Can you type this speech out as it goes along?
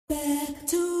Back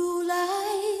to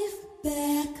life,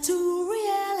 back to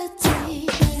reality.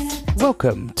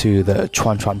 Welcome to the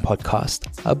Chuan-Chuan Podcast,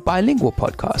 a bilingual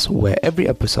podcast where every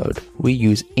episode we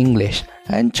use English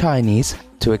and Chinese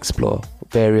to explore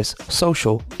various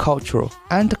social, cultural,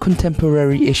 and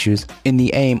contemporary issues in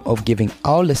the aim of giving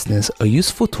our listeners a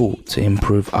useful tool to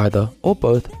improve either or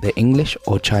both their English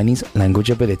or Chinese language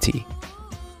ability.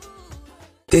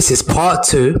 This is part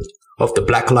 2 of the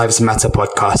Black Lives Matter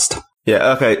podcast.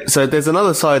 Yeah, okay. So there's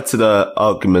another side to the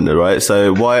argument, right?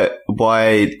 So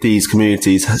why these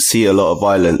communities see a lot of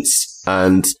violence,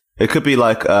 and it could be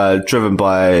like driven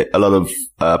by a lot of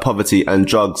poverty and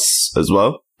drugs as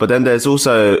well. But then there's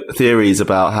also theories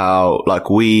about how like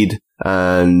weed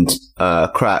and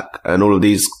crack and all of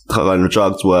these kind of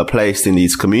drugs were placed in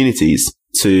these communities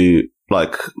to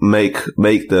like make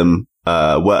them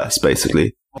worse,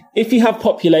 basically. If you have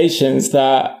populations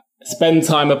that spend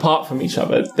time apart from each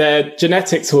other, their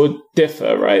genetics will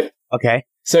differ, right? Okay.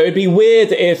 So it'd be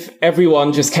weird if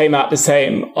everyone just came out the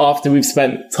same after we've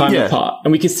spent time apart.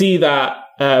 And we could see that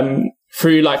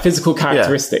through like physical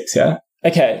characteristics, yeah?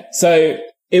 Okay, so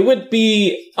it would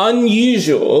be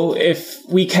unusual if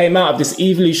we came out of this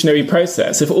evolutionary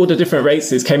process, if all the different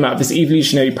races came out of this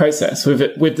evolutionary process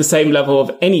with the same level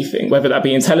of anything, whether that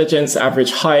be intelligence,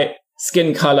 average height,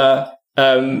 skin color.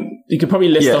 You could probably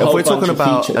list a whole bunch of features. If we're talking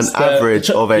about an average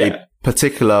of a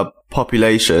particular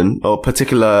population or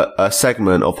particular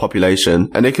segment of population,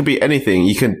 and it could be anything,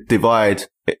 you can divide,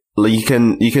 you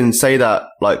can say that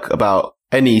like about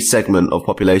any segment of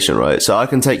population, right? So I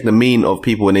can take the mean of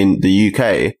people in the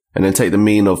UK and then take the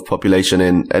mean of population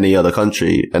in any other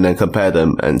country and then compare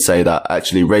them and say that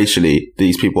actually racially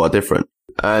these people are different.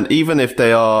 And even if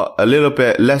they are a little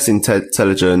bit less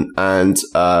intelligent and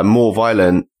more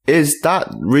violent, is that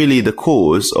really the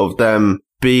cause of them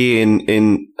being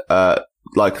in,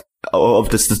 like, of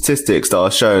the statistics that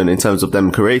are shown in terms of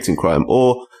them creating crime?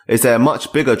 Or is there a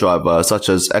much bigger driver, such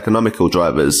as economical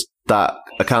drivers, that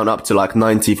account up to like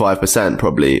 95%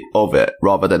 probably of it,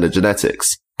 rather than the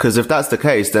genetics? Because if that's the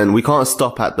case, then we can't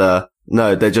stop at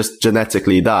no, they're just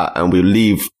genetically that, and we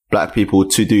leave black people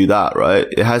to do that, right?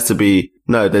 It has to be,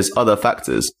 no, there's other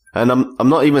factors. And I'm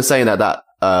not even saying that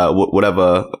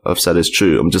whatever I've said is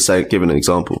true. I'm just saying, giving an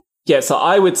example. Yeah, so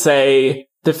I would say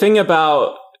the thing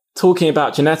about talking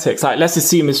about genetics, like let's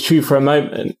assume it's true for a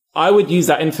moment. I would use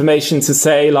that information to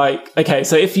say like, okay,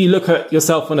 so if you look at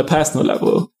yourself on a personal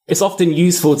level, it's often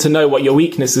useful to know what your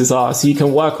weaknesses are so you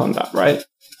can work on that, right?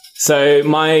 So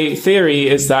my theory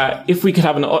is that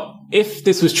if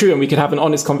this was true and we could have an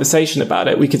honest conversation about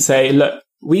it, we could say, look,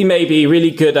 we may be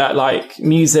really good at like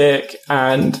music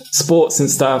and sports and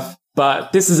stuff,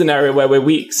 but this is an area where we're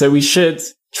weak. So we should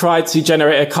try to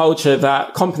generate a culture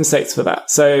that compensates for that.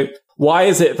 So why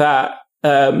is it that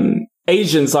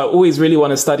Asians like always really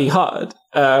want to study hard?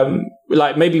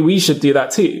 Like maybe we should do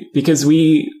that too, because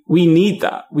we need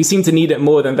that. We seem to need it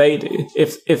more than they do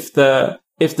if the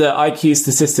IQ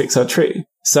statistics are true.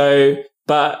 So,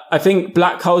 but I think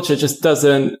black culture just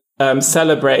doesn't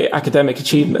celebrate academic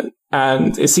achievement.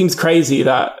 And it seems crazy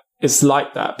that it's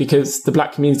like that because the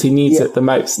black community needs it the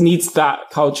most, needs that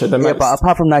culture the most. Yeah, but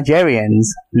apart from Nigerians,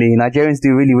 Lee, Nigerians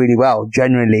do really, really well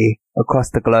generally across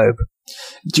the globe.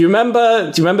 Do you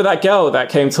remember that girl that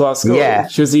came to our school? Yeah.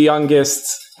 She was the youngest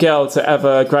girl to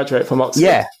ever graduate from Oxford.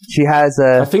 Yeah, she has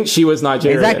I think she was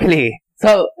Nigerian. Exactly.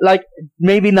 So, like,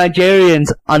 maybe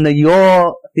Nigerians, under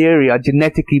your theory, are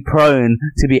genetically prone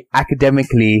to be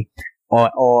academically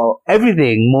or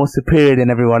everything more superior than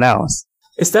everyone else.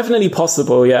 It's definitely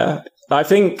possible, yeah. I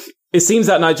think it seems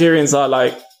that Nigerians are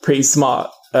like pretty smart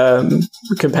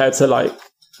compared to like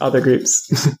other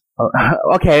groups.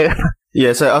 Okay.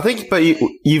 Yeah, so I think, but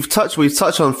we've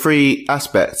touched on three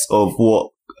aspects of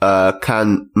what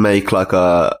can make like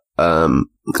a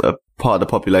part of the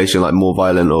population like more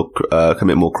violent or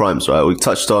commit more crimes, right? We've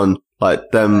touched on like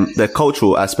their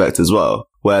cultural aspect as well,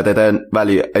 where they don't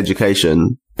value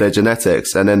education, their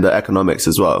genetics, and then the economics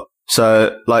as well.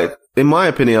 So, like, in my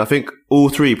opinion, I think all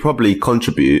three probably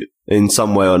contribute in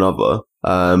some way or another.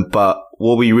 But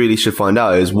what we really should find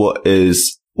out is what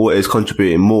is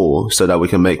contributing more so that we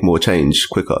can make more change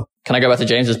quicker. Can I go back to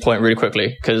James's point really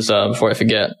quickly? Because before I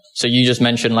forget. So you just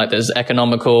mentioned like there's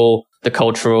economical, the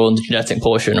cultural, and the genetic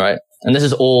portion, right? And this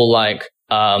is all like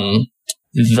the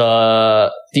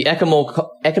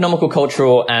economical,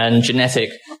 cultural, and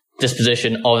genetic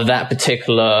disposition of that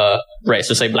particular race,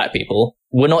 so say black people.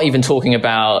 We're not even talking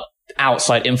about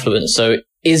outside influence. So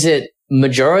is it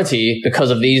majority because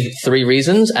of these three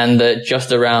reasons and that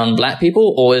just around black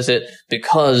people, or is it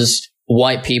because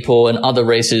white people and other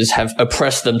races have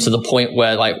oppressed them to the point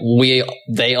where like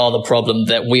they are the problem,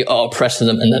 that we are oppressing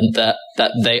them, and then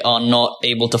that they are not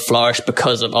able to flourish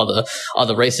because of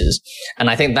other races. And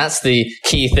I think that's the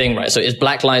key thing, right? So is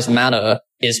Black Lives Matter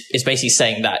is basically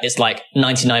saying that it's like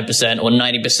 99% or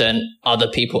 90% other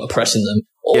people oppressing them.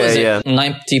 Or is it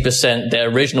 90% their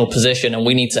original position and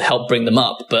we need to help bring them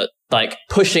up? But like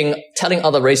telling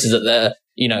other races that they're,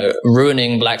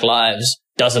 ruining Black lives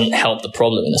doesn't help the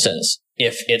problem in a sense,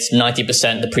 if it's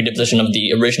 90% the predisposition of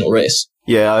the original race.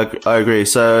 Yeah, I agree.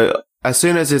 So as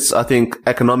soon as it's, I think,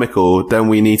 economical, then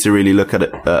we need to really look at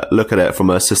it from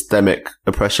a systemic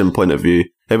oppression point of view.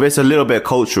 If it's a little bit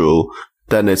cultural,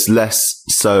 then it's less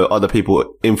so other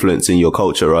people influencing your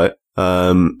culture, right?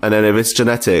 And then if it's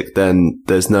genetic, then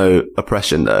there's no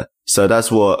oppression there. So that's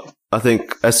what I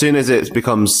think. As soon as it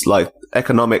becomes like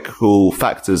economical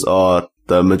factors are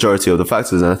the majority of the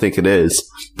factors, and I think it is,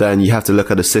 then you have to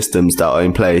look at the systems that are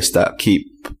in place that keep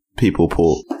people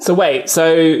poor. So wait,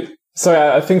 sorry,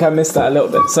 I think I missed that a little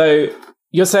bit. So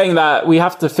you're saying that we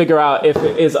have to figure out if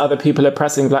it is other people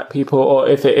oppressing Black people or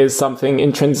if it is something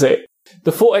intrinsic.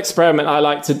 The thought experiment I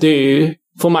like to do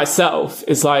for myself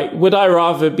is like, would I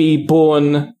rather be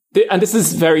born, and this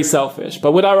is very selfish,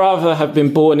 but would I rather have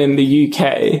been born in the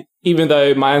UK, even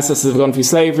though my ancestors have gone through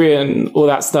slavery and all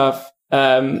that stuff?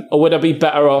 Or would I be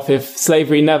better off if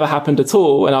slavery never happened at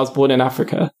all and I was born in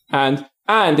Africa? And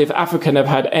if Africa never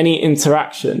had any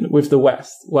interaction with the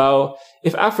West? Well,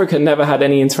 if Africa never had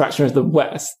any interaction with the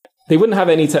West, they wouldn't have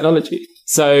any technology.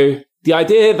 So the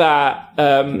idea that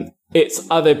it's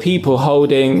other people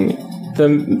holding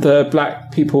the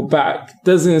Black people back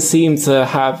doesn't seem to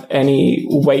have any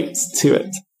weight to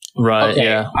it. Right, okay.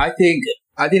 Yeah. I think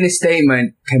this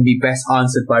statement can be best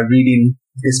answered by reading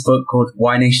this book called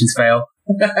Why Nations Fail.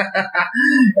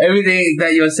 Everything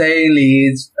that you're saying, Lee,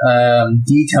 is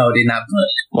detailed in that book.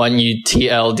 Why don't you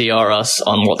TLDR us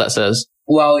on what that says?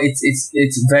 Well, it's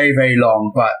very, very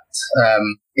long, but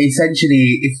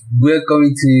essentially, if we're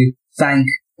going to thank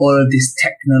all of this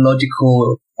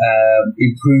technological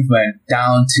improvement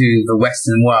down to the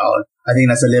Western world, I think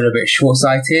that's a little bit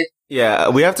short-sighted. Yeah,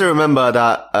 we have to remember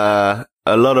that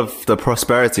a lot of the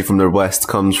prosperity from the West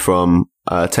comes from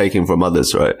taking from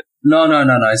others, right? No.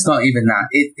 It's not even that.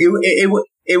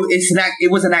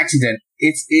 It was an accident.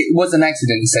 It was an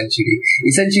accident, essentially.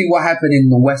 Essentially, what happened in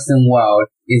the Western world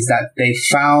is that they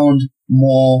found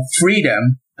more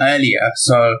freedom earlier.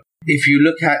 So if you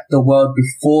look at the world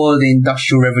before the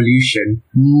Industrial Revolution,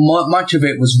 much of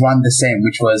it was run the same,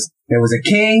 which was there was a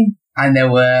king and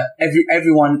there were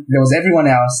everyone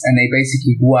else, and they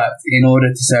basically worked in order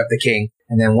to serve the king.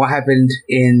 And then what happened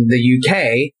in the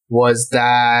UK was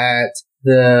that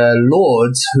the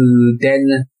lords, who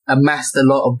then amassed a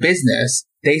lot of business,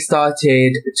 they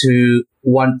started to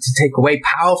want to take away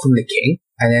power from the king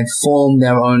and then form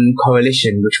their own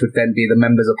coalition, which would then be the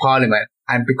members of parliament.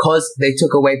 And because they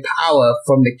took away power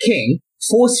from the king,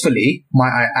 forcefully,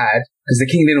 might I add, because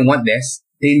the king didn't want this,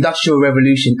 the Industrial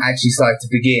Revolution actually started to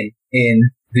begin in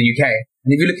the UK.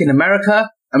 And if you look in America,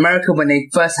 when they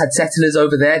first had settlers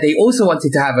over there, they also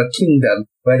wanted to have a kingdom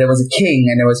where there was a king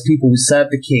and there was people who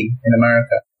served the king in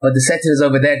America. But the settlers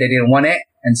over there, they didn't want it.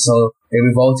 And so they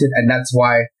revolted. And that's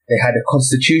why they had a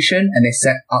constitution and they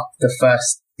set up the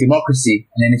first democracy.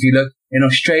 And then if you look in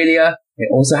Australia, it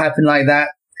also happened like that.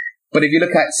 But if you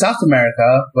look at South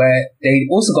America, where they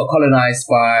also got colonized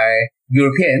by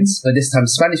Europeans, but this time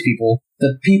Spanish people,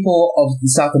 the people of the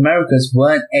South Americas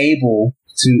weren't able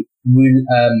to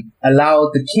allow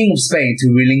the King of Spain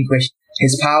to relinquish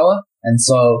his power. And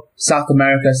so South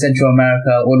America, Central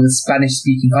America, all of the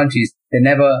Spanish-speaking countries, they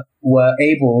never were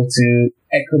able to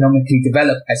economically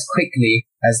develop as quickly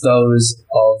as those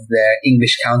of their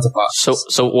English counterparts.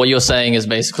 So what you're saying is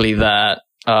basically that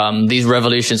these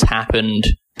revolutions happened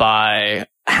by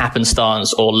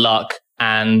happenstance or luck,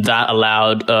 and that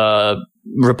allowed a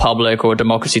republic or a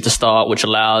democracy to start, which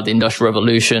allowed the Industrial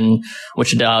Revolution,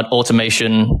 which allowed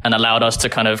automation, and allowed us to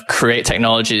kind of create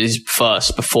technologies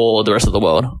first before the rest of the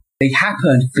world. They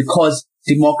happened because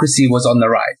democracy was on the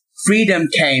rise. Freedom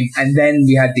came, and then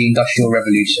we had the Industrial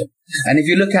Revolution. And if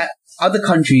you look at other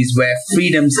countries where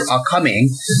freedoms are coming,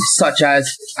 such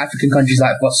as African countries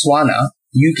like Botswana,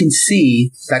 you can see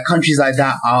that countries like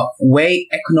that are way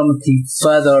economically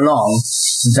further along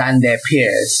than their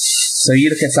peers. So you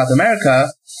look at South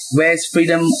America, where's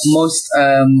freedom most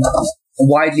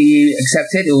widely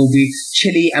accepted? It will be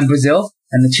Chile and Brazil.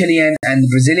 And the Chilean and the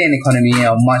Brazilian economy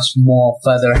are much more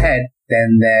further ahead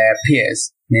than their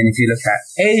peers. And then if you look at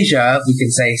Asia, we can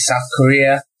say South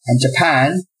Korea and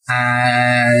Japan,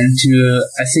 and to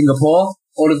Singapore,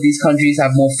 all of these countries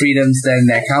have more freedoms than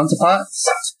their counterparts,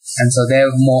 and so they're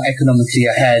more economically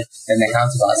ahead than their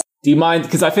counterparts. Do you mind?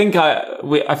 Because I think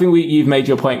you've made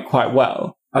your point quite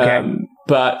well. Okay.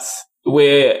 But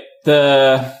the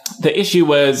issue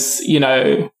was,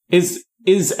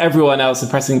 is everyone else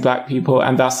oppressing black people?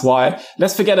 And that's why,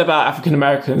 let's forget about African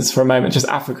Americans for a moment, just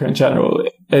Africa in general.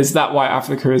 Is that why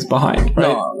Africa is behind? Right?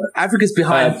 No, Africa's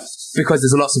behind because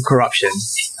there's lots of corruption.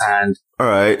 And all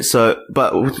right. So,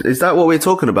 but is that what we're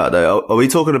talking about though? Are we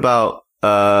talking about,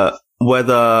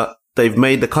 whether they've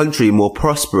made the country more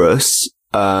prosperous,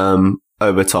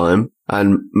 over time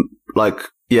and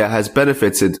has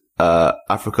benefited,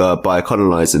 Africa by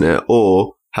colonizing it,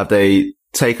 or have they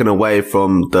taken away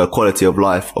from the quality of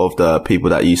life of the people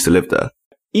that used to live there?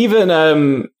 Even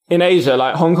in Asia,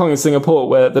 like Hong Kong and Singapore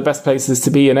were the best places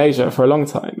to be in Asia for a long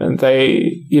time. And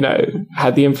they,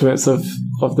 had the influence of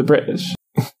the British.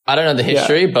 I don't know the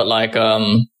history, but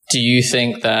do you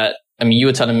think that, you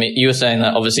were saying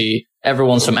that obviously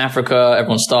everyone's from Africa,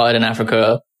 everyone started in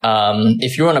Africa.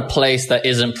 If you're in a place that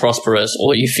isn't prosperous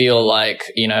or you feel like,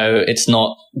 it's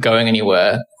not going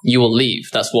anywhere, you will leave.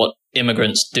 That's what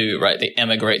immigrants do, right? They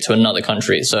emigrate to another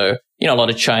country. So, a lot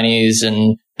of Chinese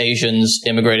and Asians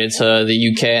immigrated to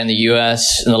the UK and the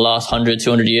US in the last 100,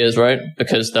 200 years, right?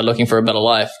 Because they're looking for a better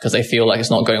life because they feel like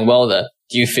it's not going well there.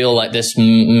 Do you feel like this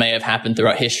may have happened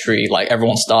throughout history? Like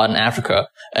everyone started in Africa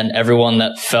and everyone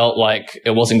that felt like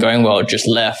it wasn't going well just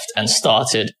left and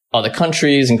started other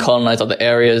countries and colonized other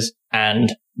areas.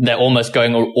 And they're almost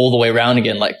going all the way around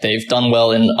again. Like they've done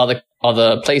well in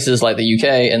other places like the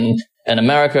UK and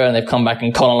America, and they've come back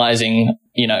and colonizing,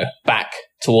 back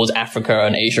towards Africa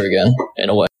and Asia again in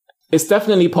a way. It's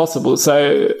definitely possible.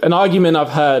 So an argument I've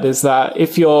heard is that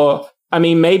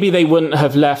maybe they wouldn't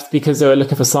have left because they were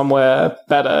looking for somewhere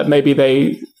better.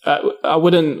 Maybe I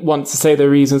wouldn't want to say the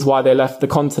reasons why they left the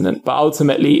continent, but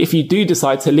ultimately, if you do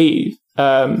decide to leave,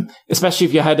 especially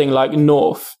if you're heading like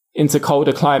north into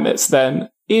colder climates, then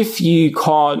if you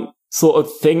can't sort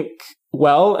of think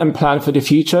well and plan for the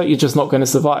future, you're just not going to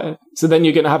survive. So then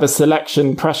you're going to have a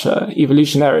selection pressure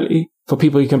evolutionarily for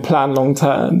people who can plan long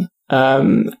term.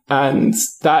 And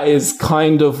that is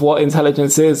kind of what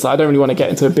intelligence is. I don't really want to get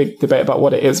into a big debate about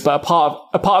what it is, but a part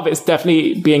of it is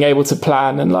definitely being able to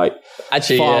plan and farm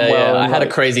well. I had a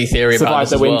crazy theory about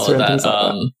this as well,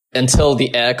 that until the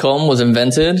aircon was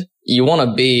invented, you want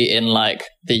to be in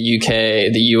the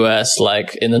UK, the US,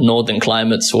 in the northern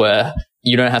climates where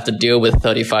you don't have to deal with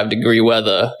 35-degree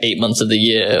weather 8 months of the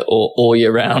year or all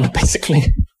year round,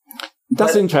 basically.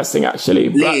 That's interesting, actually.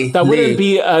 But that wouldn't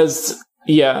be as...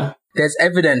 Yeah. There's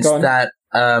evidence that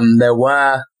there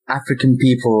were African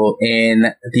people in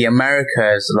the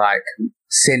Americas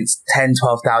since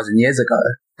 12,000 years ago,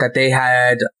 that they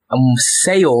had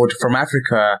sailed from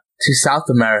Africa to South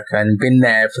America and been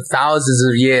there for thousands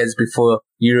of years before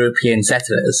European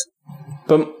settlers.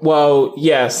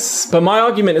 Yes. But my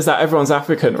argument is that everyone's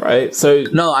African, right? So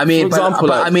no, for example,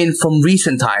 from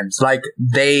recent times,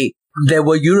 there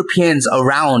were Europeans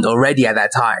around already at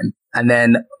that time.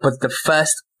 But the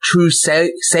first true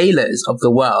sailors of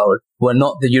the world were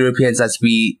not the Europeans as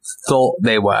we thought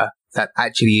they were, that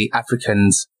actually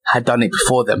Africans had done it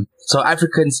before them. So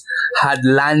Africans had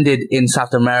landed in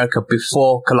South America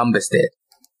before Columbus did.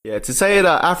 Yeah, to say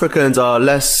that Africans are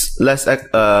less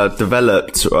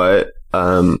developed, right?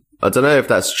 I don't know if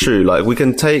that's true. We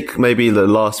can take maybe the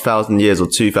last 1,000 years or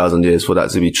 2,000 years for that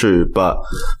to be true, but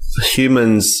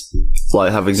humans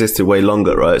have existed way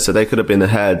longer, right? So they could have been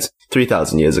ahead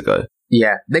 3,000 years ago.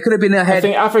 Yeah, they could have been ahead. I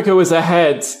think Africa was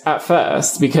ahead at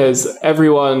first because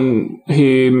everyone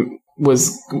who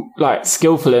was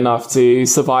skillful enough to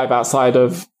survive outside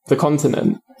of the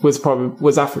continent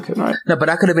was African, right? No, but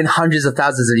that could have been hundreds of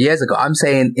thousands of years ago. I'm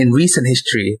saying in recent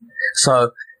history.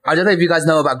 So I don't know if you guys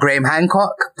know about Graham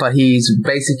Hancock, but he's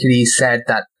basically said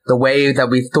that the way that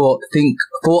we thought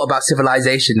about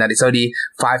civilization, that it's only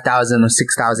 5,000 or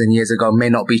 6,000 years ago, may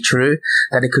not be true,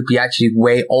 that it could be actually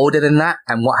way older than that.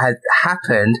 And what had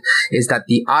happened is that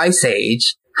the Ice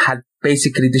Age had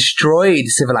basically destroyed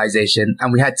civilization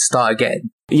and we had to start again.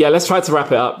 Yeah, let's try to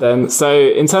wrap it up then. So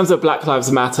in terms of Black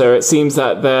Lives Matter, it seems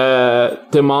that their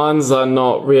demands are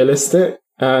not realistic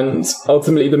and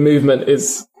ultimately the movement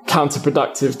is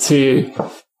counterproductive to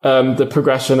the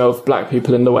progression of black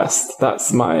people in the West.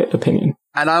 That's my opinion.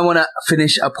 And I want to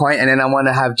finish a point and then I want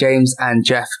to have James and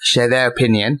Jeff share their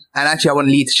opinion. And actually I want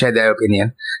Lee to share their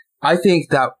opinion. I think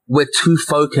that we're too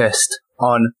focused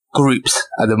on groups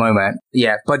at the moment.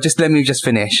 Yeah, but let me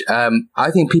finish.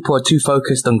 I think people are too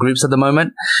focused on groups at the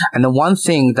moment. And the one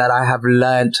thing that I have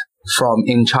learned from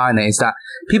in China is that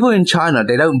people in China,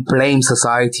 they don't blame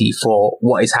society for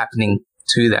what is happening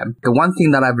to them. The one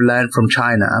thing that I've learned from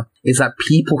China is that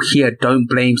people here don't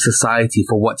blame society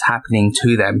for what's happening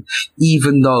to them,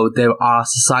 even though there are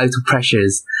societal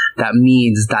pressures that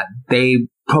means that they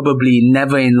probably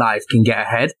never in life can get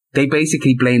ahead. They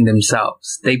basically blame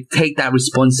themselves. They take that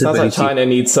responsibility. Sounds like China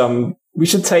needs some... We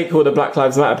should take all the Black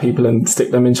Lives Matter people and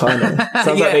stick them in China.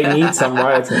 Sounds like they need some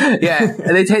rioting. Yeah,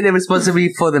 they take the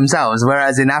responsibility for themselves,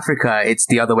 whereas in Africa, it's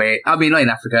the other way. I mean, not in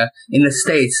Africa. In the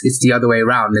States, it's the other way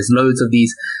around. There's loads of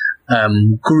these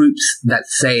groups that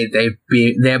say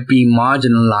they're being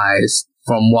marginalized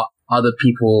from what other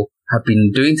people have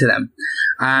been doing to them.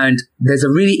 And there's a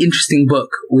really interesting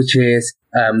book, which is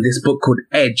this book called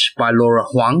Edge by Laura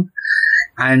Huang.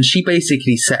 And she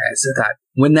basically says that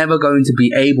we're never going to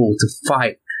be able to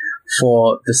fight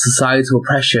for the societal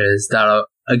pressures that are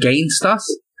against us.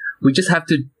 We just have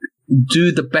to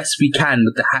do the best we can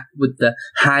with the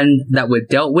hand that we're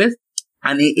dealt with.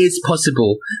 And it is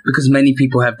possible because many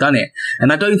people have done it.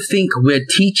 And I don't think we're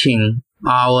teaching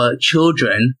our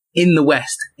children in the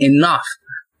West enough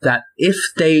that if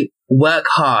they work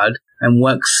hard and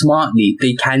work smartly,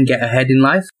 they can get ahead in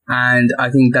life. And I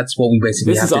think that's what we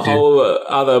basically have to do. This is a whole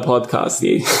other podcast,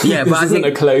 Yeah, this isn't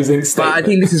a closing statement. But I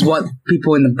think this is what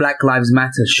people in the Black Lives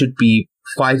Matter should be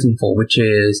fighting for, which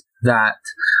is that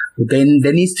then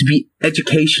there needs to be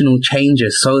educational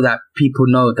changes so that people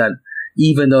know that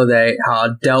even though they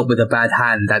are dealt with a bad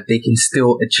hand, that they can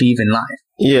still achieve in life.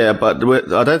 Yeah, but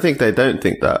I don't think they don't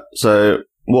think that. So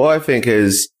what I think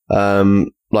is,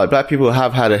 like, black people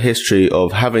have had a history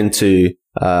of having to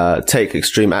take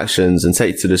extreme actions and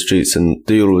take to the streets and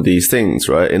do all of these things,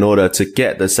 right, in order to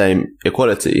get the same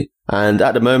equality. And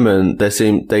at the moment, they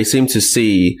seem to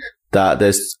see that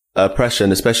there's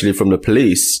oppression, especially from the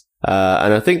police.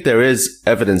 And I think there is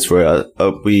evidence for it.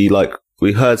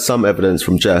 We heard some evidence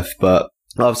from Jeff, but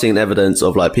I've seen evidence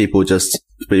of like people just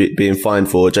being fined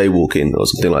for jaywalking or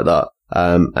something like that.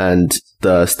 And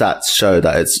the stats show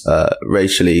that it's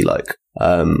racially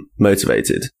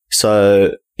motivated.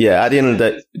 So yeah, at the end of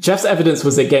the day, Jeff's evidence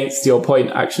was against your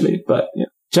point, actually. But yeah.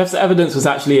 Jeff's evidence was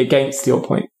actually against your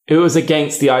point. It was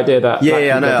against the idea that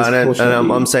I know,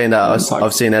 and I'm saying that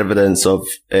I've seen evidence of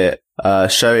it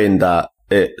showing that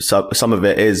some of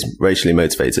it is racially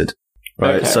motivated,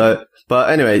 right? Okay. So,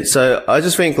 but anyway, so I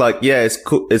just think it's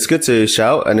cool, it's good to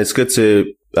shout and it's good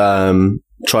to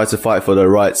try to fight for the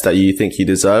rights that you think you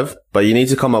deserve, but you need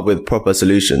to come up with proper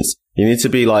solutions. You need to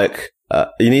be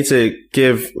you need to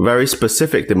give very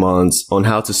specific demands on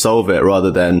how to solve it rather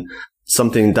than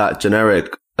something that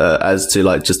generic as to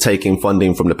just taking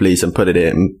funding from the police and put it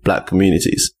in black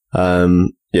communities.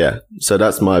 Yeah, so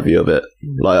that's my view of it.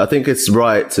 I think it's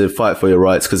right to fight for your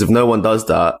rights, because if no one does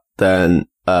that, then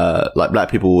black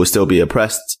people will still be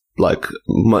oppressed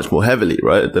much more heavily,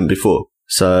 right, than before.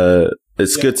 So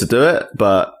it's good to do it,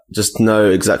 but just know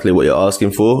exactly what you're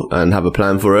asking for and have a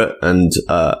plan for it, and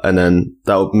then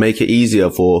that will make it easier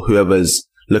for whoever's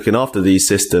looking after these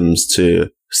systems to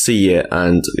see it.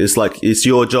 And it's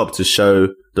your job to show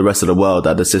the rest of the world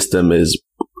that the system is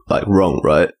wrong,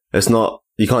 right? It's not.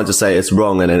 You can't just say it's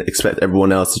wrong and then expect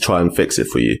everyone else to try and fix it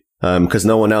for you, because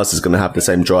no one else is going to have the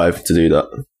same drive to do that.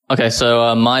 Okay,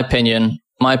 so my opinion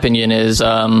is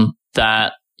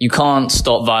that you can't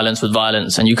stop violence with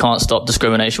violence and you can't stop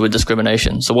discrimination with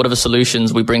discrimination. So whatever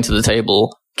solutions we bring to the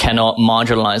table cannot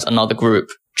marginalize another group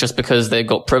just because they've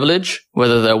got privilege,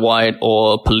 whether they're white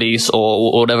or police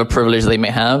or whatever privilege they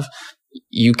may have.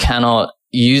 You cannot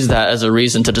use that as a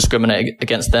reason to discriminate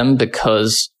against them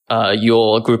because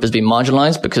your group has been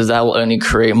marginalized, because that will only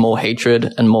create more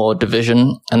hatred and more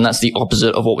division. And that's the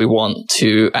opposite of what we want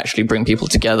to actually bring people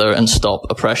together and stop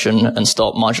oppression and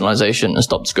stop marginalization and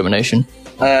stop discrimination.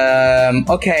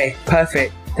 Okay,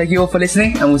 perfect. Thank you all for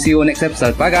listening, and we'll see you all next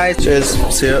episode. Bye, guys. Cheers.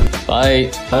 See ya.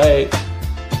 Bye. Bye.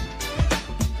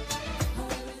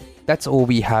 That's all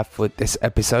we have for this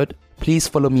episode. Please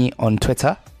follow me on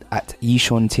Twitter at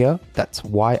YiSeanTeo. That's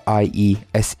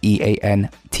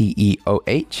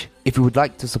YIESEANTEOH. If you would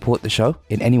like to support the show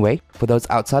in any way, for those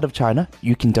outside of China,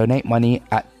 you can donate money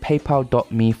at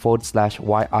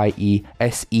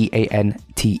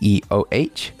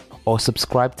paypal.me/YIESEANTEOH or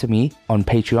subscribe to me on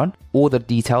Patreon. All the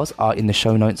details are in the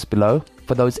show notes below.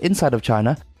 For those inside of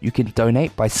China, you can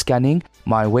donate by scanning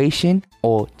my Weixin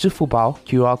or Zhifubao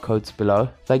QR codes below.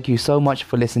 Thank you so much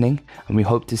for listening, and we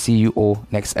hope to see you all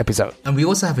next episode. And we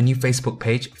also have a new Facebook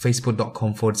page,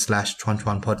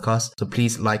 facebook.com/Chuan-Chuan Podcast. So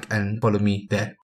please like and follow me there.